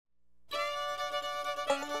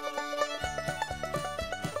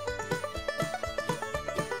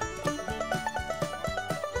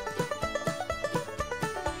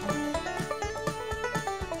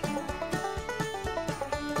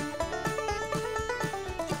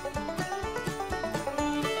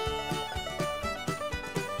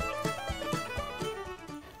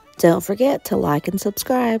Don't forget to like and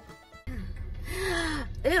subscribe.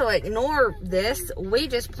 Ew, ignore this. We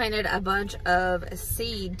just planted a bunch of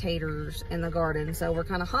seed taters in the garden, so we're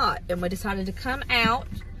kind of hot. And we decided to come out,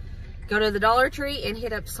 go to the Dollar Tree, and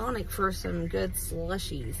hit up Sonic for some good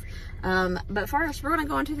slushies. But first, we're going to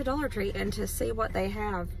go into the Dollar Tree and to see what they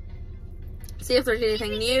have. See if there's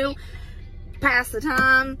anything new, pass the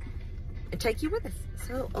time, and take you with us.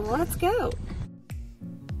 So, let's go.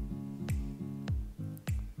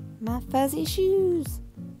 My fuzzy shoes.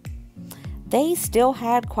 They still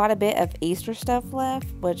had quite a bit of Easter stuff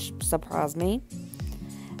left, which surprised me.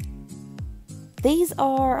 These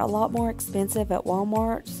are a lot more expensive at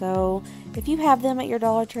Walmart, so if you have them at your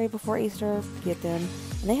Dollar Tree before Easter, get them.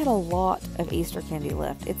 And they had a lot of Easter candy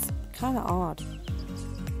left. It's kind of odd.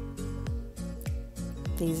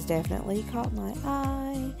 These definitely caught my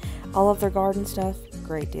eye. All of their garden stuff,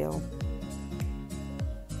 great deal.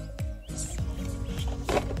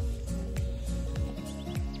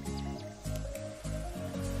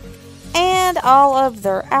 And all of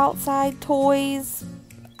their outside toys,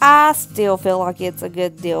 I still feel like it's a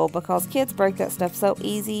good deal because kids break that stuff so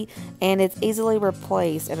easy and it's easily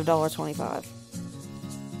replaced at $1.25.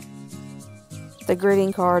 The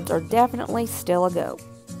greeting cards are definitely still a go.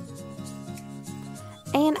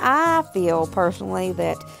 And I feel personally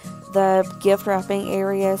that the gift wrapping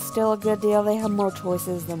area is still a good deal. They have more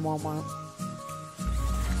choices than Walmart.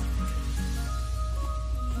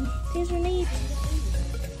 These are neat.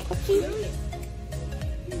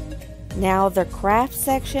 Now the craft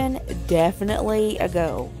section, definitely a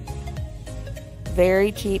go.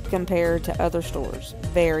 Very cheap compared to other stores.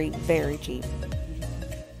 Very, very cheap.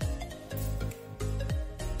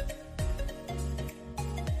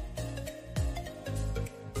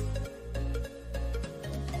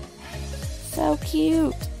 So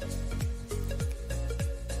cute.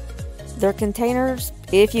 Their containers,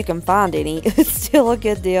 if you can find any, it's still a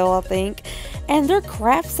good deal, I think. And their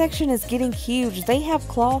craft section is getting huge. They have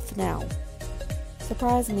cloth now.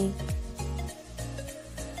 Surprise me.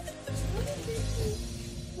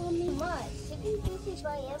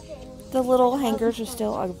 The little hangers are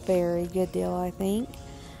still a very good deal, I think.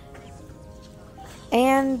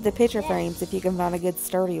 And the picture frames, if you can find a good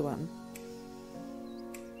sturdy one.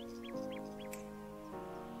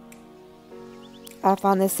 I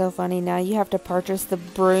find this so funny. Now you have to purchase the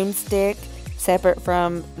broomstick separate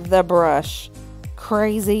from the brush.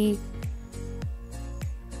 Crazy.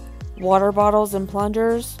 Water bottles and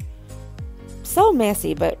plungers. So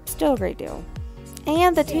messy, but still a great deal.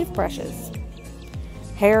 And the toothbrushes.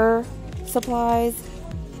 Hair supplies.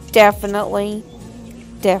 Definitely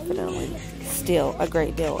still a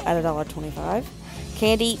great deal at $1.25.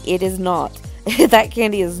 Candy, it is not. That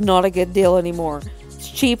candy is not a good deal anymore. It's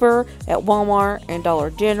cheaper at Walmart and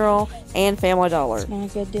Dollar General and Family Dollar. It's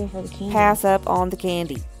not a good deal for the candy. Pass up on the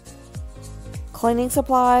candy. Cleaning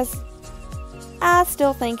supplies, I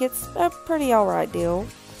still think it's a pretty alright deal.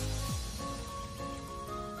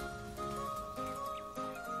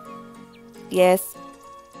 Yes,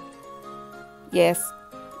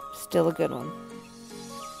 still a good one.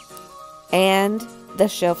 And the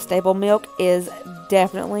shelf-stable milk is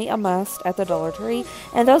definitely a must at the Dollar Tree.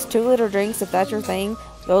 And those 2-liter drinks, if that's your thing,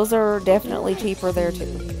 those are definitely cheaper there too.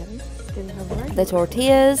 The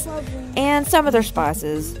tortillas and some of their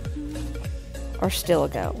spices are still a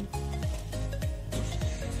go.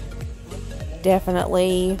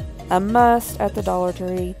 Definitely a must at the Dollar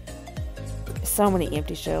Tree. So many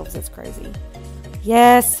empty shelves, it's crazy.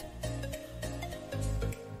 Yes!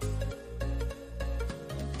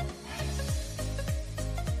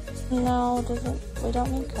 No, we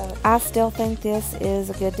don't need cups. I still think this is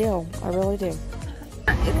a good deal. I really do.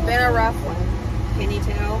 It's been a rough one. Can you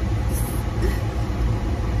tell?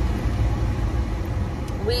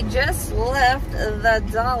 We just left the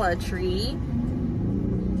Dollar Tree.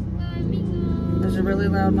 There's a really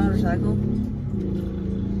loud motorcycle.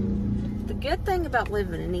 The good thing about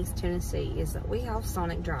living in East Tennessee is that we have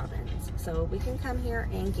Sonic drive-ins. So we can come here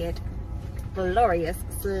and get glorious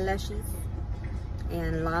slushies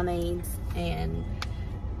and limeades. And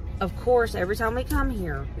of course, every time we come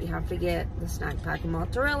here, we have to get the snack pack of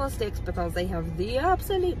mozzarella sticks because they have the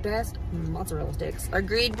absolute best mozzarella sticks.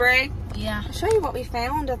 Agreed, Bray? Yeah. I'll show you what we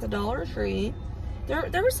found at the Dollar Tree.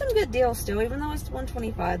 There were some good deals still, even though it's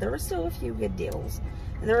 $1.25. There were still a few good deals.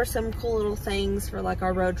 And there were some cool little things for like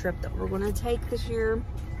our road trip that we're going to take this year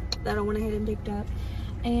that I went ahead and picked up.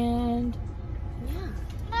 And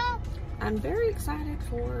yeah, I'm very excited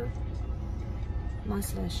for my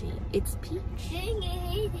slushie. It's peach.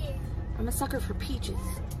 I'm a sucker for peaches.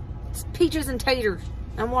 It's peaches and taters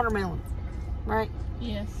and watermelons, right?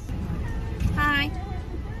 Yes. Hi.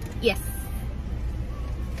 Yes.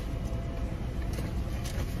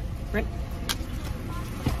 Right.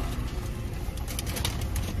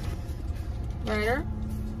 Ryder.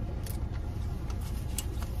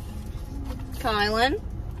 Kylan.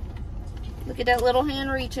 Look at that little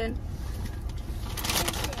hand reaching.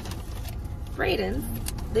 Brayden.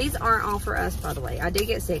 These aren't all for us, by the way. I did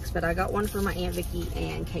get 6, but I got one for my Aunt Vicky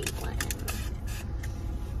and Caitlin.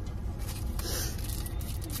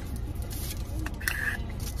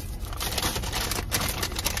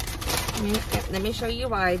 Let me show you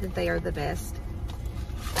why that they are the best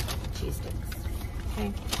cheese sticks.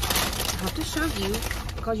 Okay. I have to show you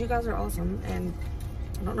because you guys are awesome, and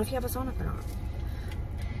I don't know if you have a Sonic or not.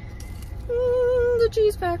 The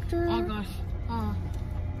cheese factor. Oh gosh. Oh.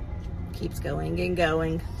 Keeps going and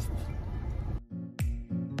going.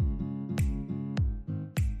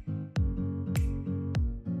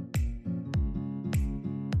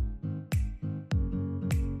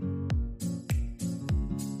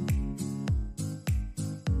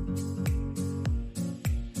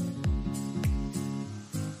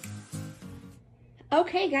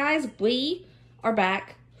 Okay guys, we are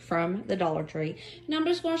back from the Dollar Tree. And I'm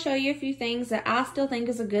just going to show you a few things that I still think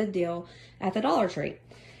is a good deal at the Dollar Tree.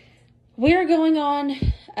 We're going on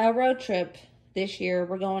a road trip this year.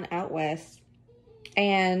 We're going out west.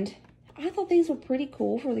 And I thought these were pretty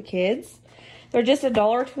cool for the kids. They're just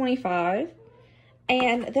 $1.25.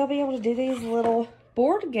 And they'll be able to do these little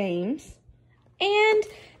board games. And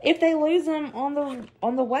if they lose them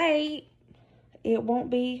on the way, it won't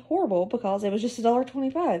be horrible because it was just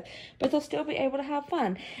 $1.25. But they'll still be able to have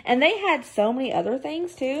fun. And they had so many other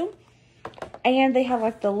things too. And they have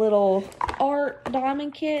like the little art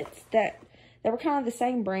diamond kits that were kind of the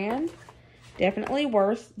same brand. Definitely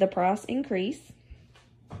worth the price increase.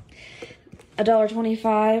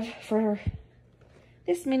 $1.25 for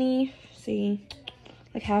this many, see,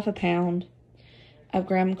 like half a pound of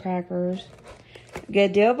graham crackers.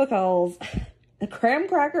 Good deal because the graham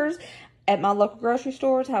crackers at my local grocery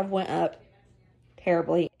stores have went up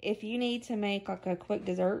terribly. If you need to make like a quick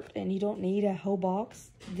dessert and you don't need a whole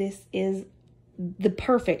box, this is the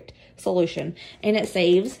perfect solution, and it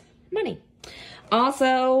saves money.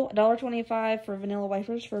 Also, $1.25 for vanilla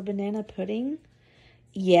wafers for banana pudding.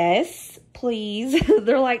 Yes, please.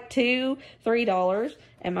 They're like $2, $3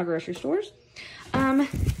 at my grocery stores.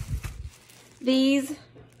 These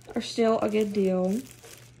are still a good deal.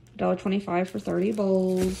 $1.25 for 30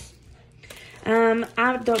 bowls.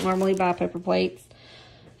 I don't normally buy paper plates.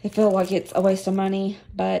 I feel like it's a waste of money,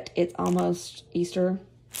 but it's almost Easter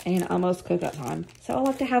and almost cook-up time. So I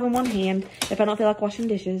like to have them on hand if I don't feel like washing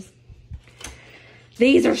dishes.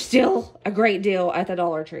 These are still a great deal at the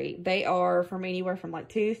Dollar Tree. They are from anywhere from like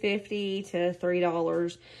 $2.50 to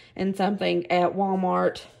 $3 and something at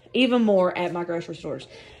Walmart, even more at my grocery stores.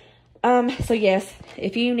 So yes,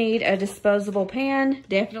 if you need a disposable pan,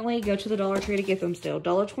 definitely go to the Dollar Tree to get them still.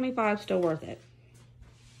 $1.25, still worth it.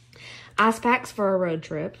 Ice packs for a road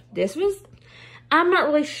trip. I'm not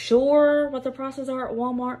really sure what the prices are at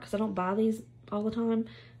Walmart because I don't buy these all the time.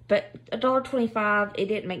 But $1.25, it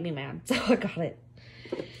didn't make me mad, so I got it.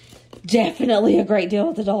 Definitely a great deal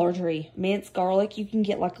at the Dollar Tree. Minced garlic, you can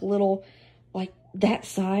get like little, like that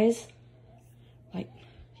size. Like,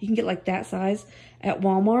 you can get like that size at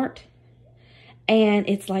Walmart. And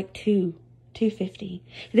it's like $2.50.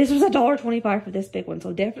 This was $1.25 for this big one.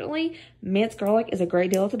 So definitely minced garlic is a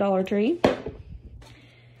great deal at the Dollar Tree.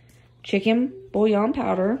 Chicken bouillon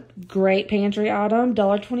powder, great pantry item,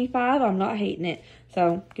 $1.25. I'm not hating it.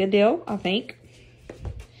 So good deal, I think.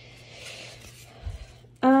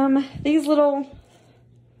 These little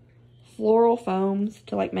floral foams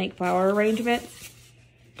to like make flower arrangements.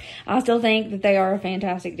 I still think that they are a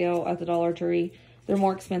fantastic deal at the Dollar Tree. They're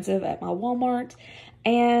more expensive at my Walmart.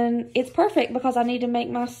 And it's perfect because I need to make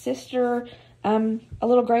my sister a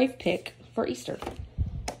little grave pick for Easter.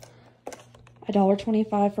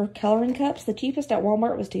 $1.25 for coloring cups. The cheapest at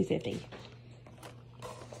Walmart was $2.50.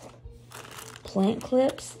 Plant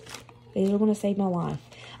clips. These are going to save my life.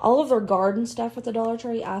 All of their garden stuff at the Dollar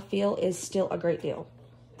Tree, I feel, is still a great deal.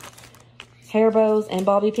 Hair bows and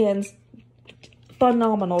bobby pins.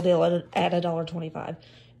 Phenomenal deal at $1.25.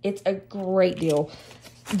 It's a great deal.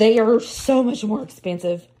 They are so much more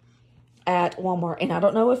expensive at Walmart. And I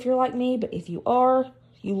don't know if you're like me, but if you are,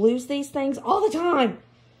 you lose these things all the time.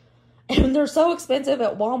 And they're so expensive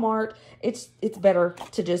at Walmart, it's better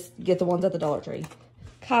to just get the ones at the Dollar Tree.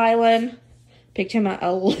 Kylan picked him out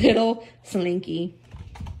a little slinky.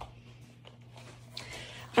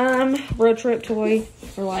 Road trip toy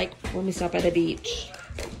for like when we stop at a beach.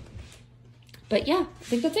 But yeah, I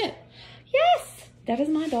think that's it. Yes, that is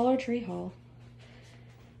my Dollar Tree haul.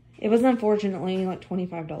 It was unfortunately like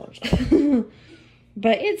 $25.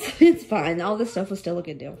 But it's fine. All this stuff was still a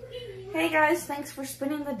good deal. Hey guys, thanks for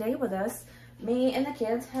spending the day with us. Me and the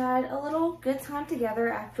kids had a little good time together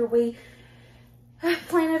after we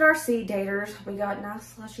planted our seed daters. We got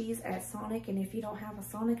nice slushies at Sonic, and if you don't have a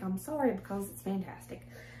Sonic, I'm sorry, because it's fantastic.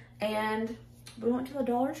 And we went to the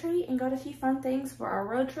Dollar Tree and got a few fun things for our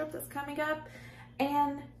road trip that's coming up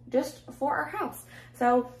and just for our house.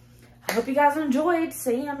 So I hope you guys enjoyed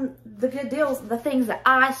seeing the good deals, the things that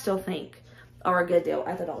I still think are a good deal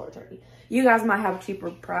at the Dollar Tree. You guys might have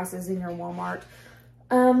cheaper prices in your Walmart.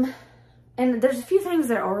 And there's a few things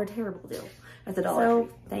that are a terrible deal at the Dollar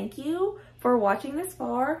Tree. Thank you for watching this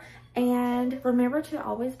far. And remember to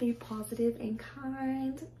always be positive and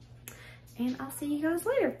kind. And I'll see you guys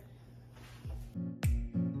later.